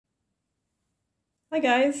Hi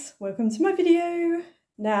guys, welcome to my video.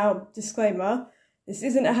 Now, disclaimer, this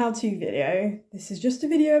isn't a how-to video. This is just a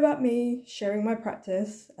video about me sharing my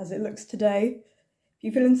practice as it looks today. If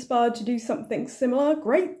you feel inspired to do something similar,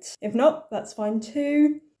 great. If not, that's fine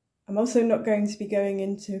too. I'm also not going to be going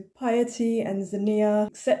into piety and xenia,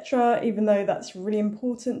 etc., even though that's really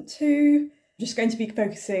important too. I'm just going to be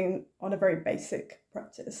focusing on a very basic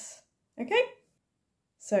practice, okay?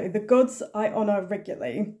 So the gods I honour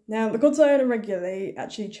regularly. Now the gods I honour regularly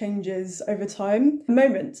actually changes over time. At the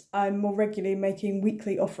moment I'm more regularly making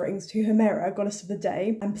weekly offerings to Hemera, goddess of the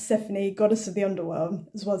day, and Persephone, goddess of the underworld,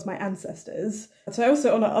 as well as my ancestors. So I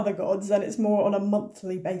also honour other gods, and it's more on a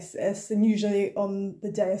monthly basis and usually on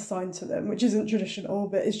the day assigned to them, which isn't traditional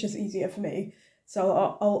but it's just easier for me. So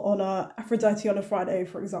I'll honour Aphrodite on a Friday,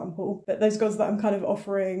 for example, but those gods that I'm kind of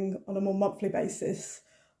offering on a more monthly basis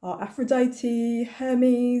are Aphrodite,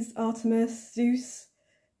 Hermes, Artemis, Zeus,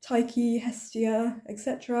 Tyche, Hestia,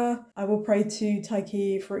 etc. I will pray to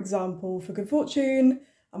Tyche, for example, for good fortune.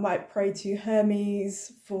 I might pray to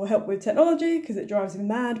Hermes for help with technology because it drives me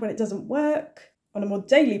mad when it doesn't work. On a more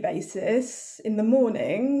daily basis, in the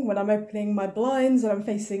morning, when I'm opening my blinds and I'm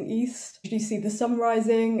facing east, I usually see the sun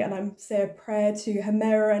rising and I say a prayer to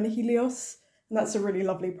Hemera and Helios. And that's a really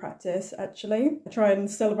lovely practice, actually. I try and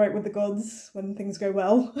celebrate with the gods when things go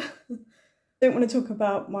well. I don't want to talk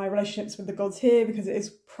about my relationships with the gods here because it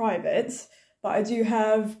is private, but I do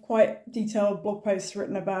have quite detailed blog posts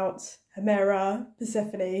written about Hemera,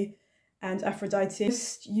 Persephone, and Aphrodite.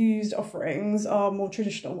 Most used offerings are more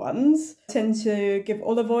traditional ones. I tend to give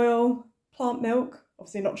olive oil, plant milk,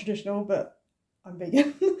 obviously not traditional, but I'm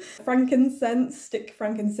vegan. Frankincense, stick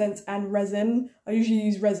frankincense, and resin. I usually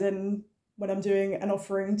use resin when I'm doing an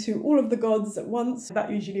offering to all of the gods at once. That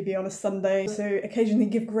usually be on a Sunday, so occasionally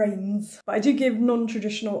give grains. But I do give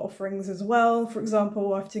non-traditional offerings as well. For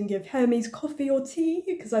example, I often give Hermes coffee or tea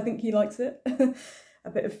because I think he likes it. A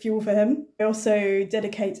bit of fuel for him. I also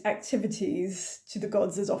dedicate activities to the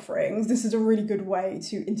gods as offerings. This is a really good way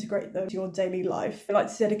to integrate them to your daily life. I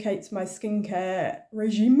like to dedicate my skincare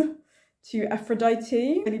regime to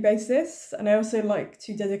Aphrodite on a daily basis, and I also like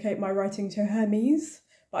to dedicate my writing to Hermes.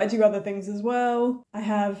 But I do other things as well. I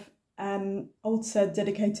have an altar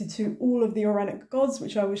dedicated to all of the Hellenic gods,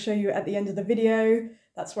 which I will show you at the end of the video.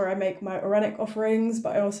 That's where I make my Hellenic offerings,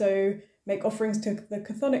 but I also make offerings to the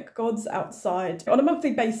Chthonic gods outside. On a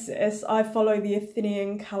monthly basis, I follow the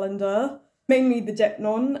Athenian calendar, mainly the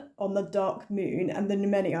Deipnon on the dark moon and the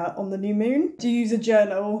Numenia on the new moon. I do use a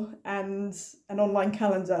journal and an online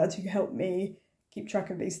calendar to help me keep track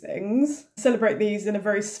of these things. I celebrate these in a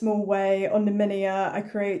very small way. On Numenia, I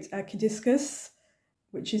create a caedicus,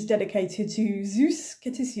 which is dedicated to Zeus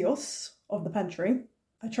Ketisios of the pantry.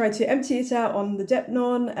 I try to empty it out on the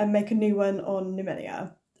Deipnon and make a new one on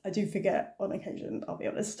Numenia. I do forget on occasion, I'll be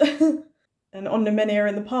honest. And on Numenia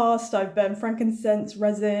in the past, I've burned frankincense,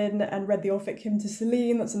 resin, and read the Orphic hymn to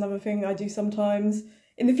Selene. That's another thing I do sometimes.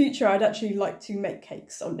 In the future, I'd actually like to make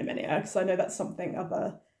cakes on Numenia because I know that's something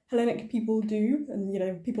other Hellenic people do, and you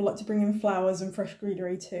know, people like to bring in flowers and fresh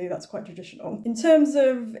greenery too. That's quite traditional. In terms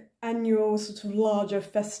of annual sort of larger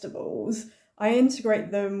festivals, I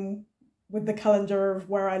integrate them with the calendar of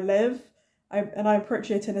where I live, and I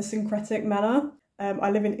approach it in a syncretic manner.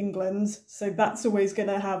 I live in England, so that's always going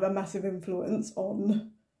to have a massive influence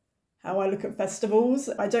on how I look at festivals.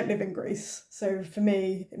 I don't live in Greece, so for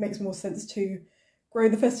me it makes more sense to grow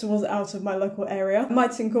the festivals out of my local area. I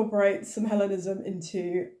might incorporate some Hellenism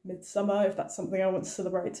into Midsummer if that's something I want to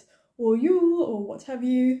celebrate, or Yule, or what have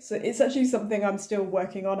you. So it's actually something I'm still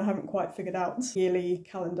working on. I haven't quite figured out yearly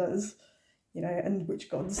calendars, you know, and which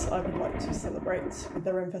gods I would like to celebrate with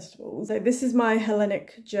their own festivals. So this is my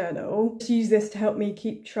Hellenic Journal. I use this to help me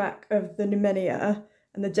keep track of the Numenia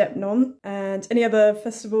and the Deipnon and any other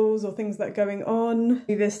festivals or things that are going on. I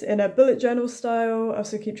do this in a bullet journal style. I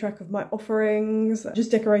also keep track of my offerings. I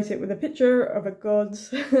just decorate it with a picture of a god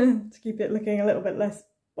to keep it looking a little bit less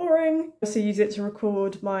boring. I also use it to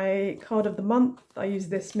record my card of the month. I use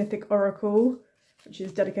this mythic oracle, which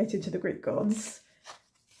is dedicated to the Greek gods,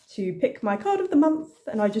 to pick my card of the month,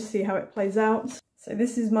 and I just see how it plays out. So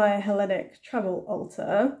this is my Hellenic travel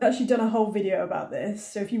altar. I've actually done a whole video about this,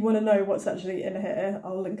 so if you want to know what's actually in here,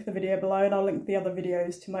 I'll link the video below, and I'll link the other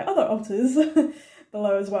videos to my other altars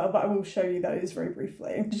below as well, but I will show you those very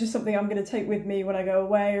briefly. It's just something I'm going to take with me when I go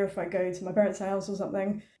away, or if I go to my parents' house or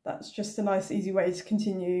something. That's just a nice easy way to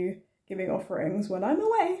continue giving offerings when I'm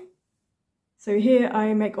away. So here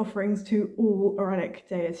I make offerings to all Hellenic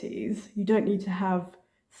deities. You don't need to have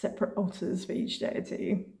separate altars for each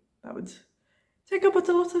deity. That would take up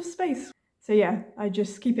a lot of space. So yeah, I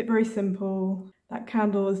just keep it very simple. That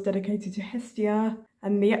candle is dedicated to Hestia,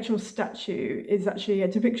 and the actual statue is actually a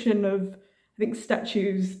depiction of, I think,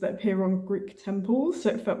 statues that appear on Greek temples, so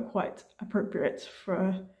it felt quite appropriate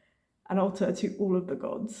for an altar to all of the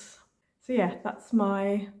gods. So yeah, that's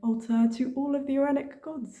my altar to all of the Hellenic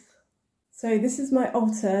gods. So this is my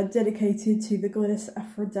altar dedicated to the goddess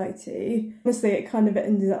Aphrodite. Honestly, it kind of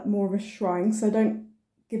ended up more of a shrine, so I don't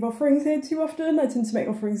give offerings here too often. I tend to make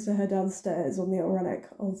offerings to her downstairs on the Hellenic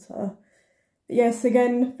altar. But yes,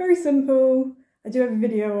 again, very simple. I do have a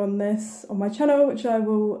video on this on my channel, which I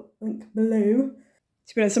will link below.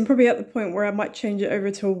 To be honest, I'm probably at the point where I might change it over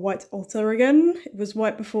to a white altar again. It was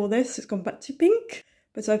white before this, it's gone back to pink.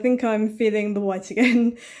 But I think I'm feeling the white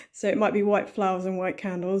again, so it might be white flowers and white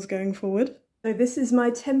candles going forward. So this is my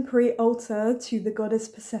temporary altar to the goddess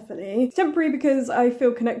Persephone. It's temporary because I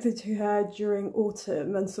feel connected to her during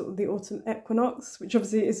autumn and sort of the autumn equinox, which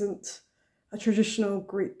obviously isn't a traditional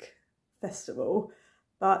Greek festival,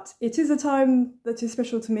 but it is a time that is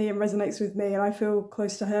special to me and resonates with me, and I feel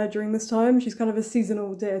close to her during this time. She's kind of a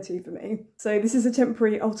seasonal deity for me. So this is a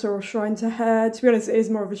temporary altar or shrine to her. To be honest, it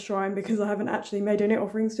is more of a shrine because I haven't actually made any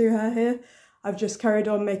offerings to her here. I've just carried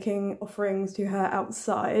on making offerings to her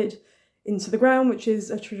outside into the ground, which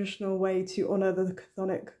is a traditional way to honour the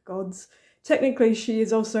chthonic gods. Technically, she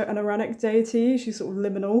is also an Uranic deity. She's sort of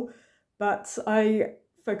liminal, but I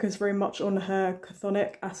focus very much on her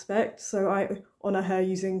chthonic aspect, so I honour her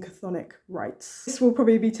using chthonic rites. This will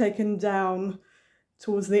probably be taken down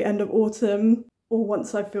towards the end of autumn, or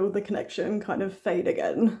once I feel the connection kind of fade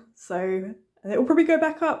again. So it will probably go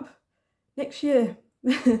back up next year.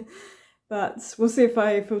 But we'll see if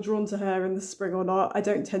I feel drawn to her in the spring or not. I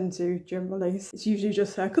don't tend to generally. It's usually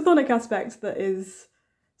just her chthonic aspect that is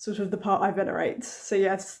sort of the part I venerate. So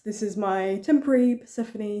yes, this is my temporary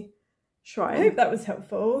Persephone shrine. I hope that was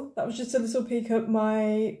helpful. That was just a little peek at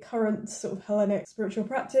my current sort of Hellenic spiritual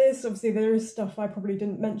practice. Obviously there is stuff I probably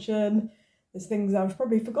didn't mention. There's things I've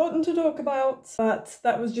probably forgotten to talk about, but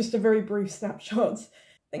that was just a very brief snapshot.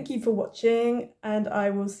 Thank you for watching, and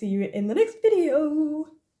I will see you in the next video.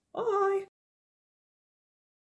 Bye!